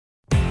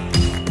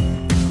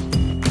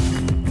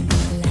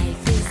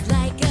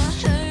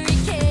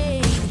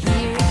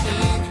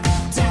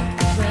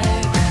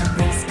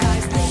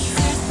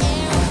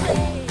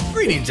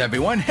Greetings,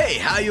 everyone. Hey,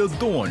 how you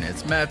doing?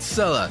 It's Matt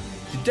Sella.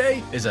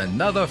 Today is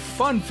another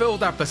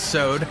fun-filled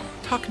episode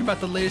talking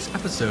about the latest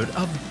episode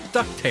of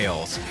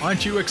DuckTales.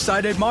 Aren't you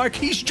excited, Mark?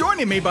 He's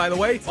joining me, by the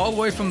way, all the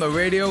way from the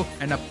radio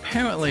and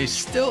apparently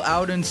still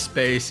out in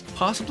space,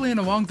 possibly in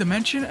a wrong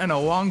dimension and a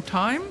wrong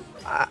time?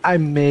 I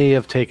may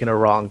have taken a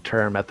wrong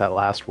turn at that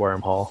last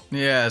wormhole.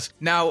 Yes.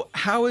 Now,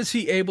 how is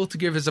he able to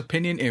give his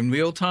opinion in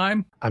real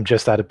time? I'm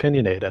just that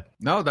opinionated.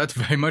 No, that's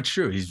very much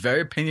true. He's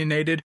very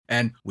opinionated,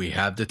 and we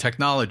have the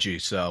technology,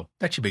 so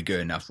that should be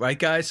good enough, right,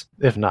 guys?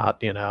 If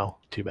not,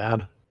 too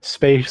bad.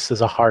 Space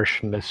is a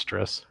harsh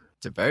mistress.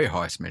 It's a very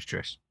harsh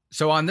mistress.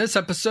 So on this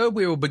episode,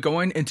 we will be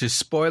going into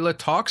spoiler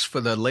talks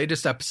for the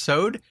latest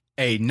episode,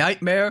 A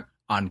Nightmare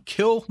on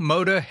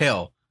Killmotor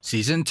Hill,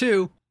 Season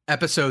 2,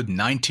 Episode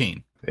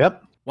 19.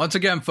 Yep. Once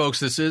again, folks,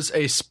 this is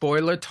a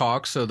spoiler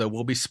talk, so there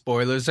will be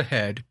spoilers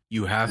ahead.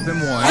 You have been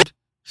warned.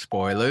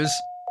 Spoilers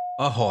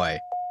ahoy.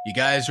 You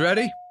guys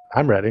ready?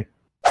 I'm ready.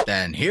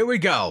 Then here we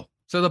go.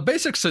 So the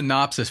basic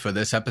synopsis for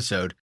this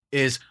episode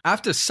is,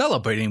 after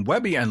celebrating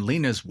Webby and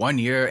Lena's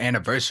 1-year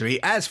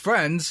anniversary as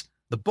friends,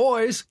 the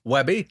boys,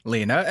 Webby,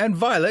 Lena, and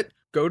Violet,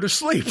 go to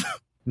sleep.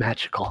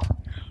 Magical.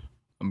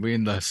 I'm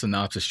reading the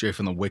synopsis straight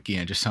from the wiki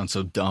and it just sounds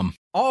so dumb.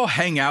 All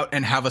hang out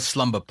and have a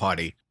slumber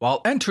party. While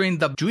entering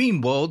the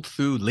dream world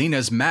through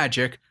Lena's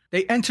magic,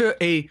 they enter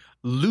a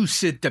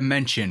lucid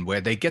dimension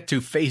where they get to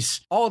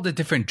face all the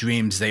different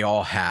dreams they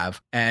all have.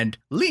 And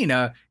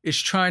Lena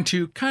is trying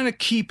to kind of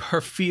keep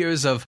her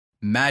fears of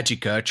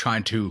Magica,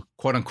 trying to,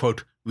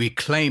 quote-unquote,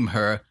 reclaim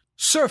her,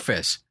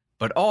 surface.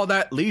 But all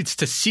that leads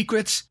to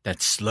secrets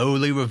that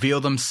slowly reveal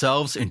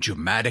themselves in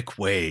dramatic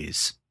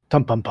ways.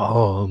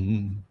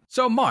 Tum-pum-pum.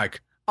 So,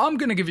 Mark, I'm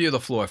going to give you the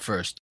floor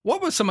first.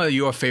 What were some of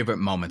your favorite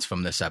moments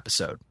from this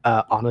episode?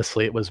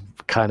 Honestly, it was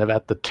kind of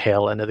at the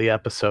tail end of the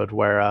episode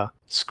where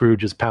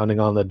Scrooge is pounding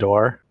on the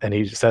door and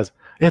he says,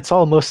 "It's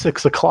almost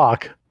 6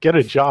 o'clock. Get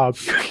a job."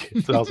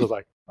 So I was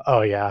like,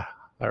 oh yeah,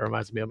 that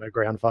reminds me of my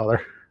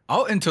grandfather.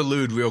 I'll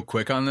interlude real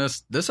quick on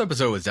this. This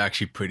episode was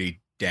actually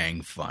pretty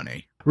dang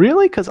funny.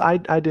 Really? Because I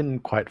didn't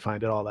quite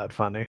find it all that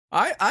funny.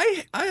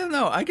 I don't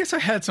know. I guess I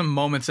had some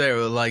moments there,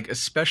 like,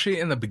 especially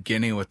in the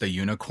beginning with the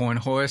unicorn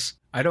horse.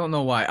 I don't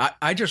know why.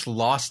 I just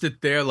lost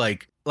it there.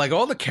 Like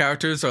all the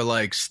characters are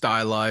like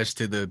stylized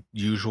to the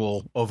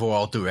usual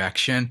overall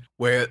direction,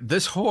 where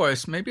this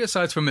horse, maybe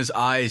aside from his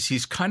eyes,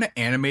 he's kind of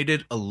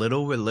animated a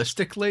little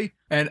realistically.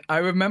 And I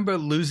remember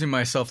losing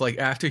myself, like,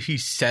 after he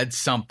said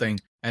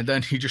something, and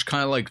then he just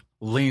kind of like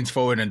leans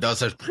forward and does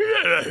this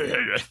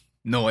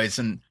noise,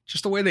 and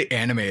just the way they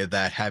animated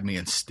that had me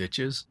in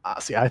stitches.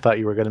 See, I thought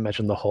you were going to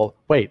mention the whole,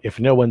 wait, if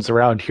no one's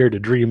around here to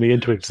dream me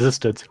into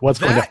existence, what's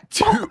going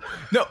to...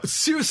 No,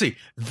 seriously,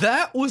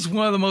 that was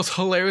one of the most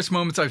hilarious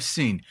moments I've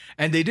seen.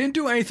 And they didn't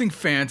do anything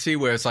fancy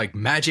where it's like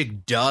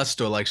magic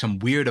dust or like some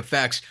weird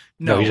effects.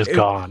 No, he's just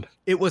gone.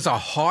 It was a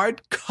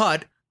hard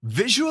cut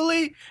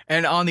visually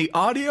and on the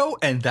audio,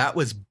 and that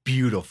was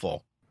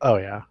beautiful. Oh,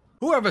 yeah.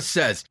 Whoever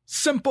says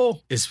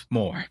simple is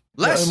more.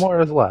 Less.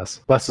 More is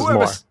less. Less is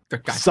more.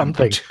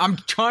 Something. I'm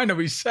trying to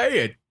re-say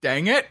it.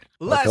 Dang it.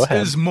 Less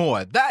is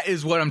more. That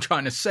is what I'm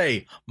trying to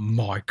say,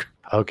 Mark.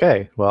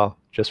 Okay. Well,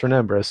 just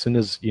remember, as soon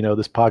as,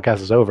 this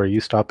podcast is over, you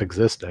stop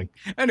existing.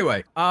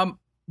 Anyway,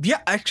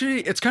 yeah,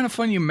 actually, it's kind of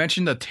fun you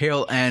mentioned the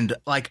tail end.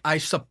 Like, I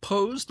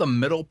suppose the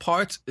middle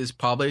part is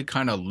probably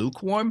kind of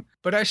lukewarm,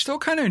 but I still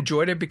kind of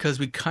enjoyed it because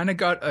we kind of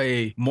got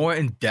a more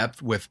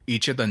in-depth with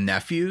each of the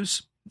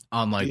nephews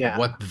on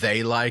what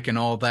they like and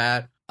all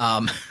that.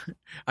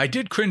 I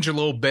did cringe a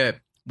little bit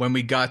when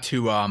we got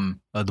to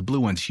the blue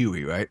one's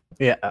Huey, right?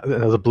 Yeah,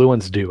 the blue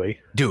one's Dewey.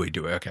 Dewey.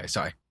 Okay,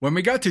 sorry. When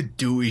we got to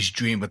Dewey's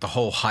dream with the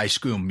whole High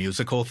School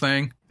Musical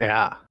thing,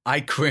 yeah,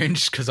 I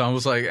cringed because I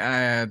was like,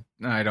 I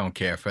don't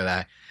care for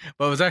that.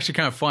 But it was actually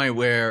kind of funny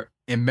where,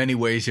 in many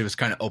ways, he was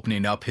kind of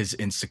opening up his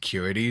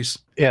insecurities.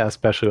 Yeah,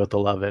 especially with the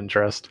love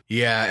interest.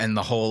 Yeah, and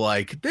the whole,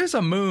 like, there's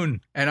a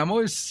moon, and I'm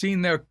always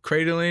seeing there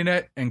cradling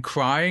it and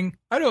crying.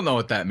 I don't know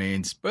what that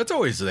means, but it's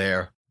always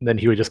there. And then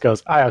Huey just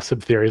goes, I have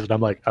some theories, and I'm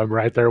like, I'm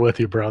right there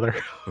with you, brother.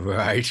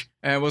 Right.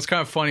 And it was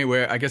kind of funny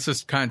where I guess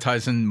this kind of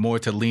ties in more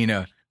to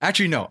Lena.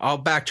 Actually, no, I'll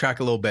backtrack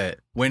a little bit.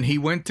 When he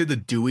went to the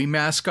Dewey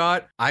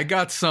mascot, I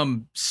got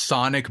some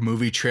Sonic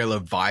movie trailer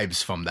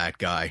vibes from that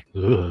guy.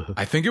 Ugh.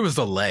 I think it was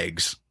the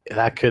legs.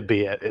 That could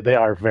be it. They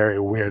are very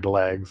weird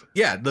legs.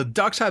 Yeah, the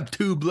ducks have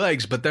tube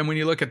legs, but then when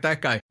you look at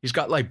that guy, he's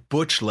got like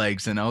butch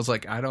legs, and I was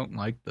like, I don't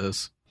like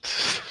this.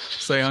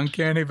 Say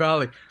Uncanny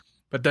Valley.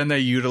 But then they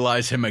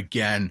utilize him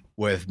again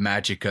with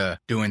Magica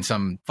doing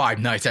some Five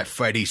Nights at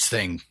Freddy's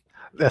thing.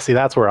 See,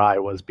 that's where I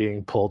was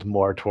being pulled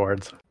more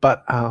towards.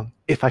 But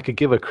if I could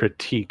give a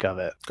critique of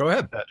it. Go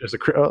ahead. Just a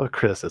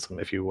criticism,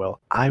 if you will.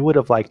 I would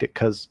have liked it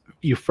because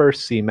you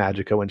first see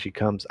Magica when she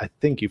comes. I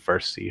think you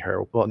first see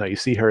her. Well, no, you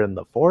see her in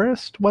the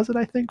forest, was it,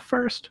 I think,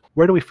 first?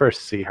 Where do we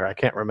first see her? I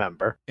can't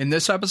remember. In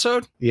this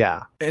episode?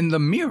 Yeah. In the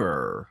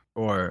mirror.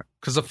 Or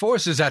because the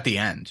forest is at the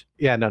end.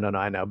 Yeah, no,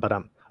 I know. But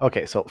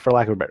okay, so for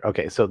lack of a better,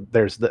 okay, so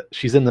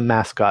she's in the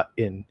mascot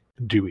in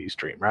Dewey's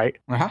dream, right?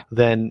 Uh-huh.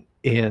 Then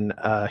in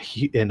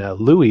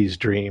Louis's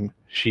dream,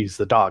 she's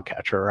the dog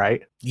catcher,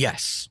 right?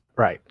 Yes.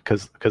 Right,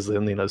 because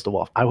Lena's the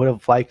wolf. I would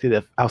have liked it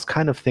if I was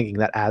kind of thinking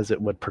that as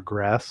it would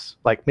progress,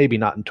 like maybe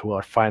not into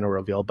a final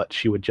reveal, but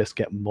she would just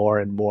get more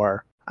and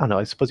more, I don't know,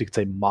 I suppose you could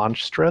say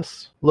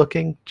monstrous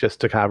looking,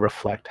 just to kind of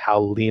reflect how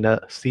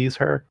Lena sees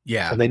her.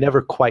 Yeah. And they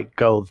never quite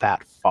go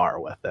that far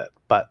with it,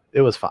 but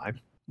it was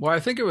fine. Well, I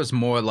think it was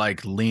more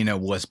like Lena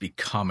was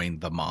becoming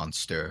the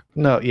monster.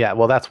 No, yeah,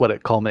 well, that's what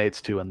it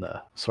culminates to in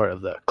the sort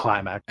of the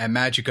climax. And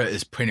Magica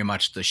is pretty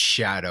much the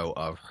shadow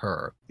of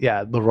her.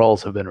 Yeah, the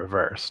roles have been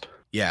reversed.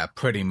 Yeah,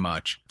 pretty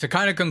much. To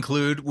kind of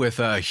conclude with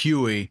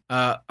Huey,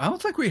 I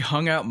don't think we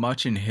hung out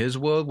much in his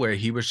world where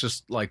he was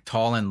just like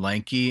tall and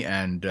lanky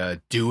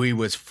and Dewey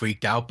was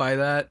freaked out by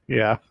that.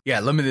 Yeah. Yeah,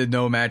 limited,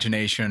 no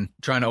imagination,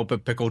 trying to open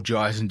pickle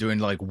jars and doing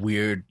like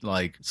weird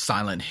like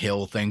Silent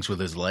Hill things with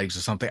his legs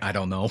or something. I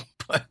don't know.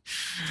 But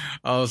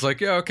I was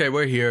like, yeah, okay,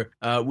 we're here.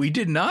 We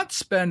did not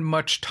spend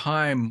much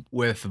time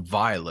with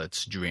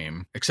Violet's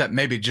dream, except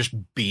maybe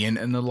just being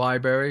in the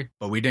library,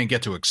 but we didn't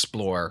get to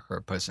explore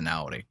her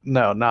personality.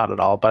 No, not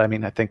at all. But I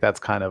mean, I think that's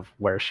kind of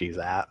where she's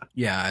at.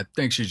 Yeah, I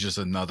think she's just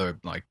another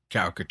like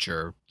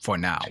caricature for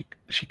now.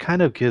 She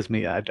kind of gives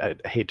me, I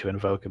hate to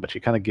invoke it, but she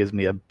kind of gives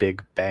me a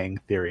Big Bang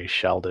Theory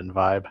Sheldon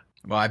vibe.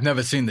 Well, I've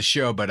never seen the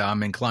show, but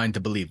I'm inclined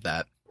to believe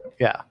that.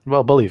 Yeah,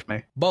 well, believe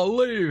me.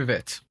 Believe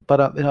it.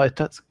 But you know, it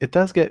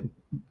does get,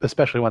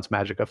 especially once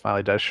Magica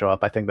finally does show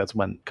up. I think that's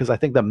when, because I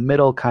think the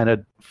middle kind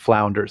of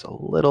flounders a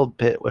little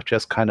bit with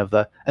just kind of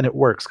the, and it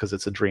works because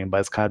it's a dream, but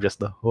it's kind of just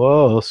the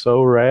whoa,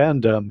 so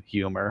random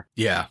humor.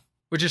 Yeah,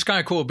 which is kind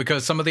of cool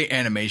because some of the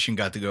animation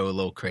got to go a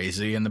little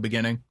crazy in the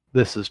beginning.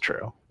 This is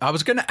true. I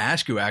was going to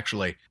ask you,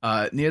 actually,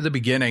 near the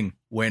beginning,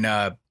 when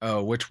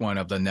which one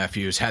of the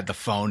nephews had the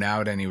phone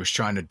out and he was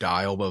trying to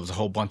dial, but it was a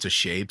whole bunch of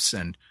shapes,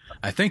 and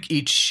I think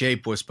each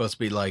shape was supposed to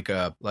be like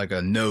a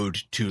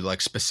node to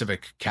like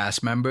specific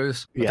cast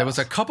members. But there was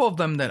a couple of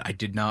them that I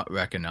did not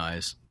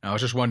recognize. I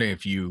was just wondering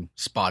if you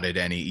spotted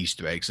any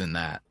Easter eggs in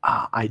that.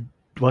 I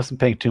wasn't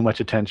paying too much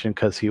attention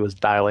because he was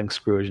dialing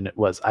Scrooge, and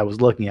I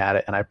was looking at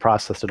it and I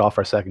processed it all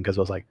for a second because it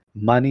was like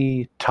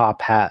money,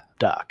 top hat,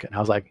 duck, and I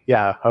was like,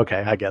 yeah,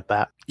 okay, I get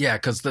that. Yeah,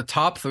 because the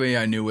top three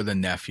I knew were the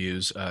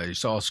nephews. You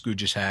saw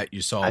Scrooge's hat,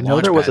 you saw I know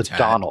there was a hat.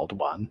 Donald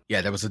one.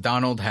 Yeah, there was a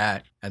Donald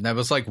hat, and there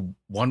was like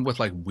one with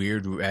like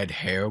weird red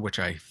hair, which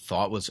I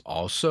thought was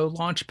also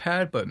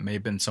Launchpad, but may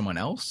have been someone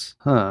else.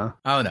 Huh.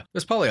 I don't know.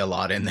 There's probably a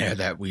lot in there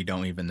that we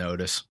don't even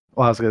notice.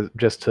 Well, I was gonna,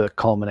 just to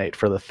culminate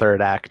for the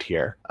third act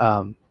here.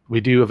 We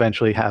do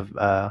eventually have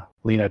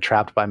Lena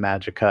trapped by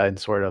Magica in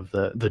sort of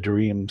the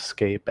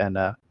dreamscape, and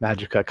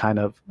Magica kind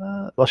of,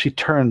 she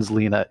turns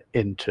Lena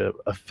into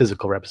a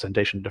physical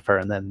representation of her,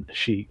 and then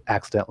she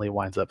accidentally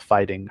winds up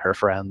fighting her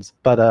friends.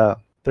 But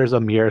there's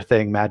a mirror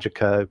thing.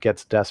 Magica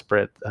gets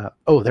desperate.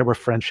 There were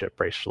friendship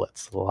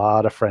bracelets. A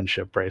lot of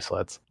friendship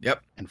bracelets.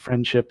 Yep. And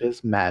friendship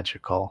is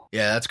magical.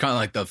 Yeah, that's kind of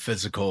like the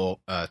physical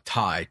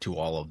tie to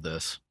all of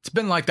this. It's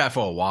been like that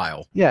for a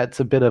while. Yeah, it's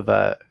a bit of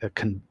a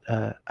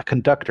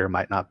conductor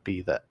might not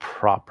be the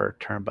proper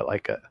term, but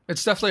like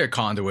it's definitely a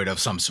conduit of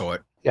some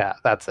sort. Yeah,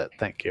 that's it.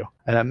 Thank you.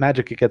 And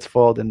Magica gets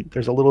fooled, and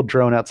there's a little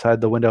drone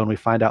outside the window, and we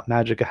find out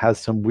Magica has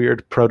some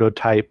weird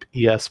prototype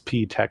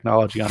ESP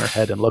technology on her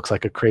head and looks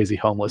like a crazy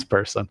homeless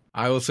person.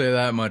 I will say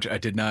that much. I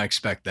did not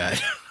expect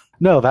that.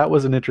 No, that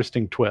was an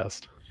interesting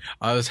twist.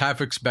 I was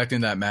half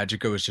expecting that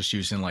Magica was just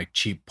using like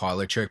cheap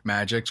parlor trick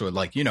magics or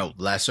like,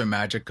 lesser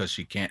magic because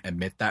she can't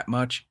admit that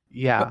much.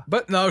 Yeah.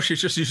 But no,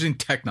 she's just using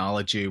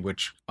technology,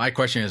 which my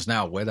question is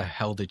now, where the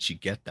hell did she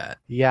get that?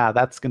 Yeah,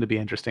 that's going to be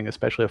interesting,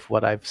 especially if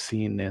what I've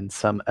seen in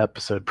some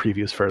episode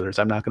previews furthers.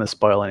 I'm not going to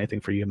spoil anything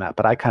for you, Matt,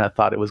 but I kind of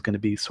thought it was going to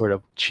be sort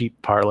of cheap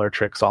parlor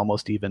tricks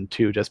almost even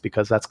too, just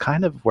because that's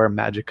kind of where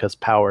Magica's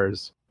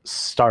powers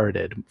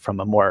started from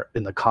a more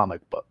in the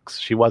comic books.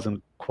 She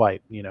wasn't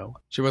quite,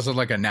 She wasn't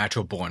like a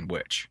natural born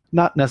witch.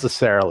 Not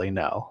necessarily,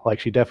 no. Like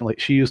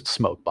she used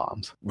smoke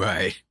bombs.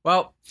 Right.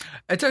 Well,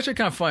 it's actually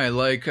kind of funny,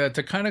 like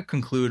to kind of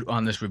conclude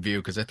on this review,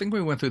 because I think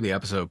we went through the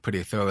episode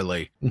pretty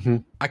thoroughly. Mm-hmm.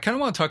 I kind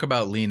of want to talk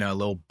about Lena a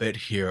little bit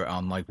here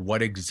on like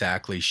what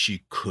exactly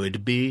she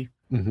could be.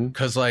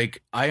 Because,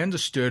 like, I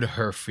understood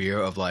her fear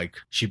of, like,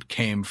 she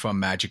came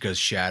from Magica's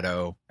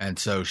shadow, and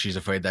so she's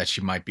afraid that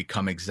she might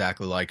become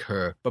exactly like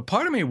her. But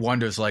part of me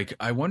wonders, like,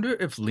 I wonder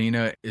if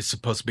Lena is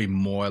supposed to be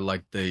more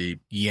like the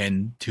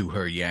yin to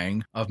her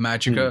yang of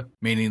Magica,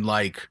 meaning,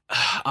 like,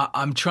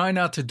 I'm trying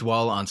not to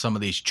dwell on some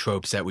of these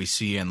tropes that we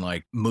see in,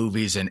 like,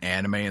 movies and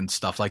anime and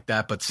stuff like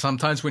that, but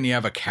sometimes when you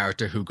have a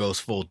character who goes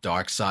full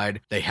dark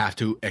side, they have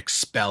to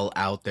expel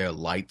out their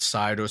light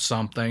side or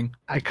something.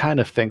 I kind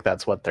of think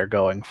that's what they're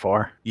going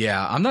for.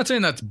 Yeah, I'm not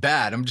saying that's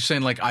bad. I'm just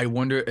saying, like, I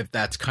wonder if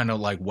that's kind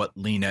of like what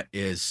Lena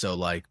is. So,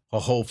 like, a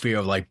whole fear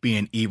of, like,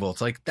 being evil.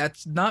 It's like,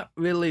 that's not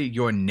really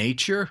your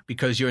nature,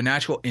 because your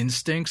natural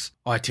instincts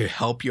are to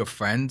help your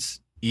friends,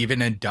 even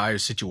in dire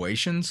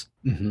situations.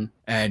 Mm-hmm.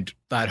 And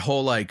that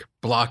whole, like,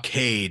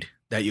 blockade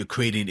that you're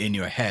creating in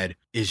your head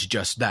is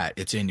just that.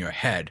 It's in your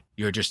head.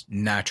 You're just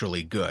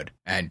naturally good.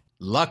 And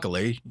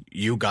luckily,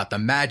 you got the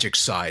magic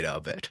side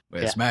of it.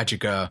 Whereas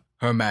Magica,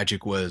 her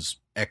magic was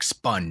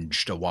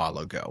expunged a while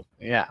ago.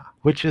 Yeah,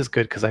 which is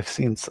good because I've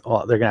seen,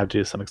 well, they're going to have to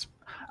do some,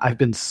 I've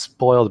been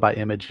spoiled by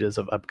images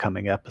of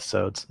upcoming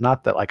episodes.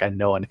 Not that like I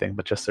know anything,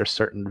 but just there's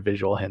certain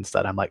visual hints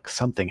that I'm like,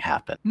 something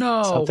happened.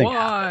 No, something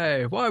why?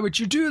 happened. Why would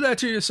you do that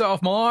to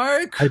yourself,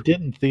 Mark? I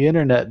didn't. The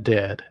internet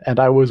did, and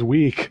I was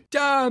weak.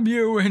 Damn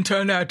you,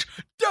 internet!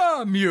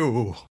 Damn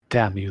you!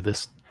 Damn you,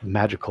 this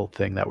magical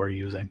thing that we're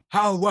using.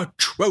 How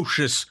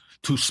atrocious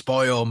to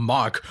spoil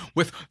Mark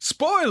with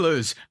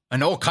spoilers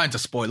and all kinds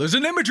of spoilers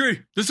and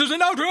imagery. This is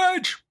an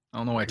outrage. I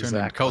don't know why I turned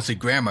into Kelsey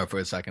Grammer for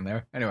a second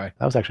there. Anyway.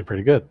 That was actually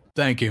pretty good.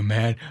 Thank you,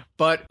 man.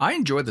 But I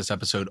enjoyed this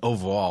episode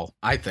overall,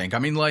 I think. I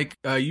mean, like,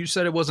 you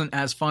said it wasn't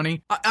as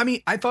funny. I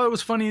mean, I thought it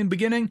was funny in the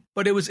beginning,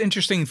 but it was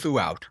interesting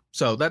throughout.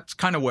 So that's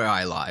kind of where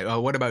I lie.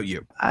 What about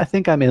you? I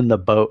think I'm in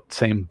the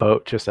same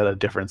boat, just at a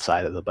different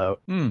side of the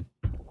boat.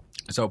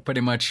 So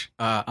pretty much,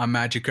 I'm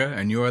Magica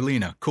and you're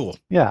Alina. Cool.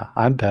 Yeah,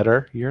 I'm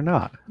better. You're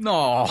not.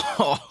 No.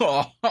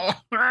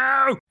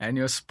 And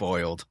you're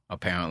spoiled,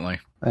 apparently.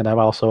 And I'm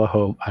also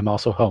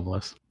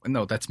homeless.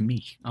 No, that's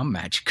me. I'm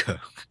Magica.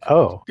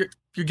 Oh.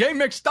 You're getting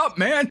mixed up,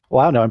 man.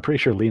 Wow, no, I'm pretty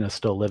sure Lena's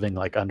still living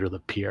like under the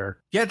pier.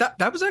 Yeah,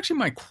 that was actually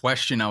my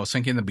question. I was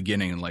thinking in the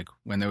beginning, like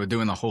when they were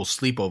doing the whole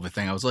sleepover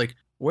thing, I was like,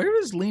 where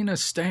is Lena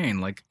staying?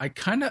 Like, I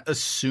kind of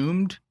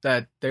assumed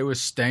that they were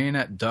staying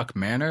at Duck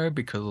Manor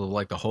because of,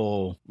 like, the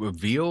whole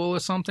reveal or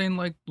something,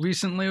 like,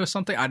 recently or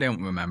something. I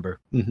don't remember.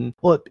 Mm-hmm.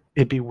 Well,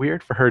 it'd be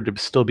weird for her to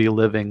still be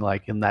living,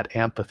 like, in that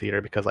amphitheater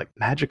because, like,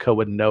 Magica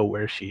would know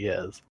where she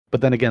is.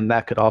 But then again,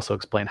 that could also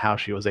explain how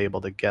she was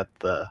able to get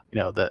the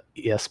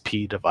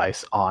ESP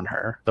device on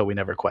her, though we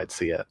never quite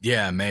see it.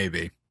 Yeah,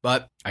 maybe.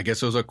 But I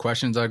guess those are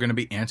questions that are going to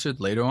be answered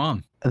later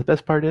on. And the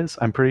best part is,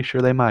 I'm pretty sure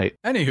they might.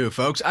 Anywho,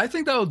 folks, I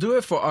think that'll do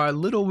it for our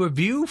little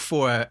review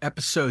for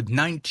episode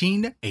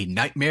 19, A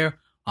Nightmare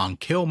on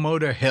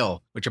Killmotor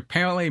Hill, which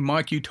apparently,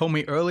 Mark, you told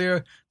me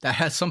earlier, that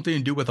has something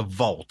to do with a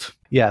vault.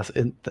 Yes,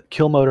 and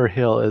Killmotor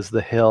Hill is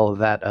the hill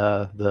that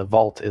the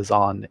vault is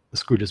on,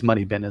 Scrooge's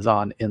money bin is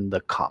on in the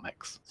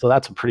comics. So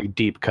that's a pretty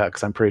deep cut,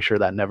 because I'm pretty sure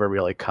that never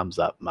really comes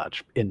up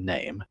much in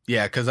name.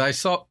 Yeah, because I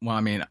saw, well,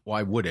 I mean,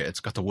 why would it?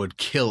 It's got the word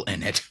kill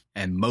in it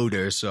and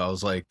motor, so I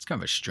was like, it's kind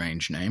of a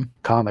strange name.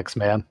 Comics,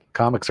 man.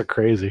 Comics are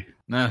crazy.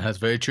 Nah, that's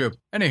very true.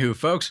 Anywho,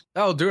 folks,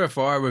 that'll do it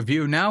for our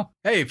review now.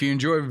 Hey, if you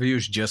enjoy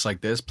reviews just like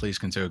this, please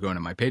consider going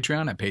to my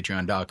Patreon at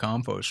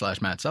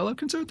patreon.com/MattSella.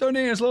 Consider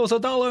donating as low as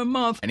 $1 a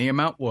month. Any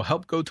amount will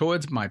help go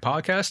towards my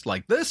podcast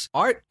like this,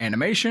 art,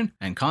 animation,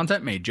 and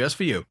content made just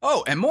for you.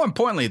 Oh, and more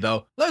importantly,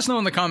 though, let us know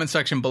in the comment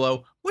section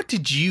below, what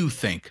did you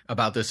think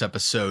about this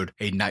episode,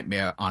 A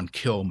Nightmare on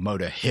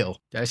Killmotor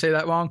Hill? Did I say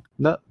that wrong?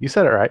 No, you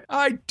said it right.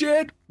 I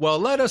did? Well,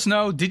 let us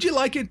know. Did you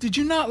like it? Did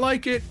you not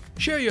like it?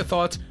 Share your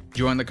thoughts.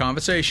 Join the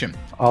conversation.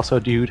 Also,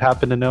 do you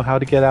happen to know how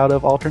to get out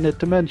of alternate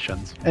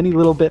dimensions? Any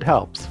little bit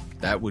helps.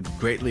 That would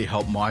greatly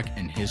help Mark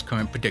in his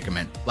current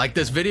predicament. Like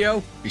this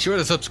video, be sure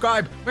to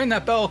subscribe, ring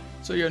that bell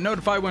so you're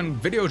notified when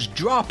videos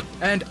drop.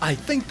 And I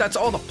think that's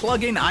all the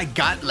plugging I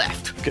got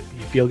left. You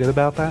feel good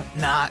about that?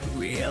 Not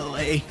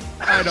really.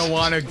 I don't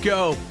want to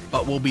go,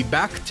 but we'll be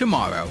back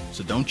tomorrow,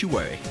 so don't you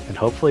worry. And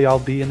hopefully I'll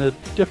be in a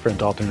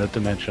different alternate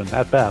dimension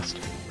at best.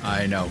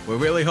 I know. We're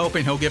really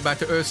hoping he'll get back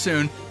to Earth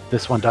soon.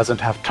 This one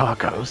doesn't have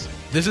tacos.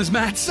 This is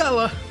Matt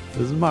Sella.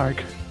 This is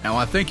Mark. And I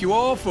want to thank you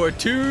all for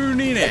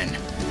tuning in.